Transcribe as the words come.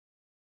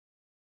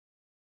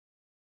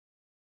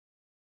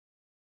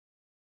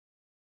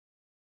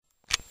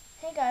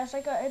Hey guys,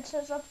 it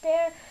says up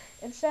there,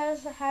 it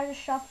says how to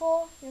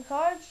shuffle your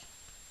cards.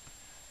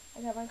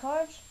 I got my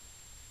cards.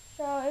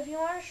 So if you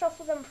want to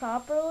shuffle them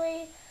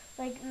properly,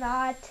 like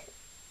not,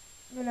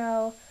 you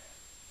know,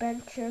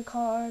 bench your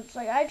cards.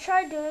 Like I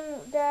tried doing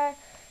that.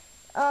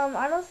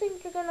 I don't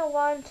think you're gonna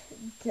want.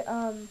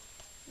 Let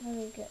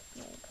me get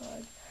my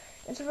card.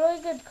 It's a really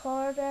good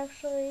card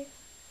actually.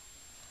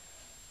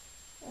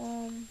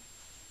 Um,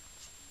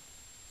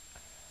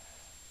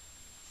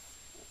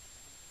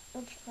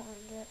 let's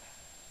find it.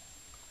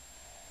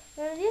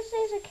 Now these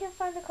days I can't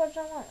find the cards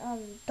I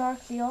want.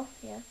 Dark Deal,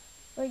 yeah.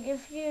 Like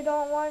if you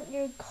don't want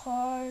your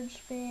cards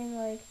being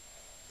like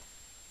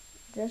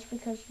this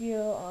because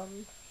you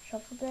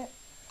shuffled it,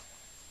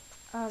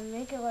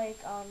 make it like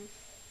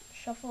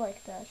shuffle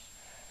like this.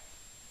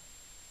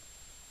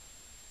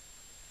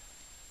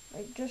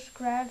 Like just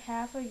grab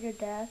half of your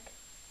deck,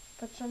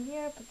 put some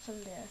here, put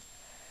some there.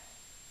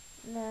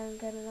 And then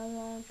get another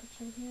one, put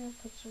some here,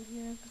 put some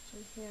here, put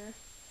some here.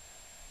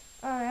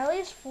 At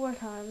least 4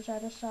 times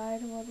at a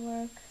side would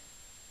work.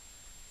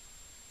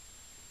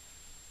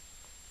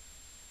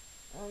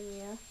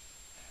 Yeah.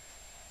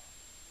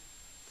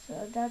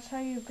 So that's how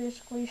you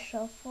basically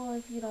shuffle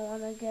if you don't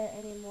want to get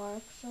any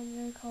marks on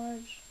your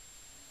cards.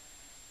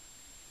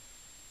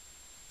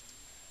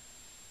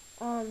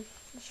 Um,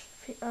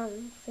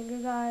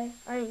 Finger Guy,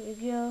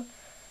 Yu-Gi-Oh!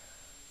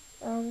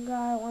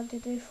 Guy 1 2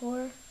 3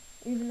 4.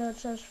 Even though it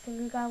says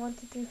Finger Guy 1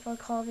 2 3 4,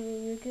 call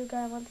me Yu-Gi-Oh!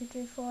 Guy 1 2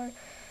 3 4.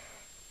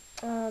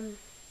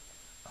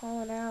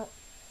 Calling out.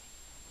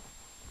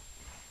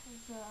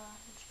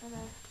 It's been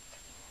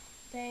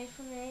a day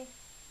for me.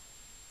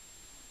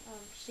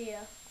 See ya.